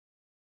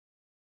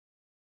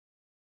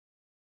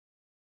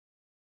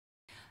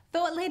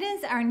Thought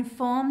leaders are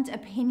informed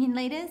opinion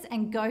leaders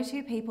and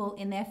go-to people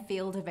in their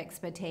field of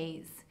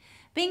expertise.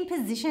 Being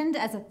positioned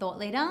as a thought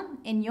leader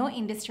in your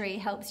industry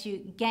helps you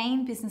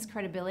gain business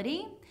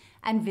credibility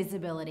and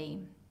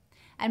visibility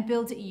and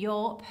build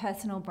your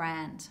personal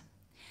brand.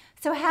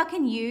 So how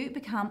can you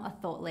become a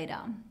thought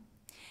leader?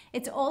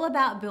 It's all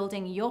about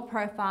building your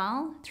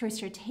profile through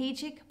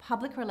strategic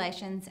public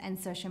relations and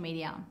social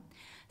media.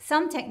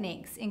 Some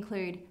techniques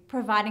include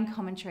providing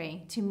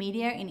commentary to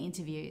media in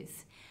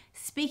interviews,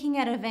 speaking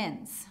at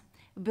events,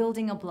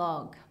 building a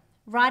blog,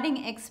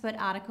 writing expert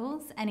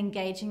articles, and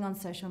engaging on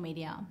social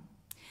media.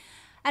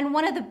 And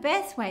one of the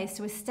best ways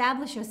to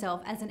establish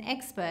yourself as an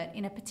expert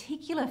in a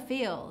particular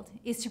field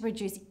is to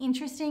produce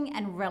interesting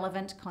and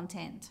relevant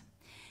content.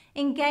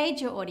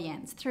 Engage your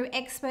audience through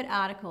expert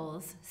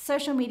articles,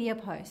 social media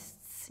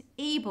posts,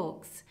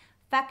 ebooks,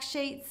 fact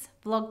sheets,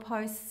 blog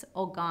posts,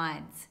 or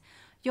guides.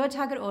 Your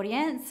target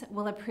audience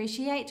will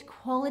appreciate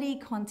quality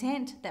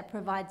content that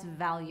provides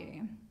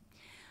value.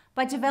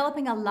 By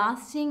developing a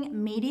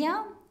lasting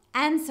media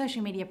and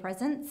social media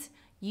presence,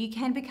 you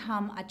can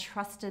become a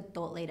trusted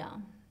thought leader.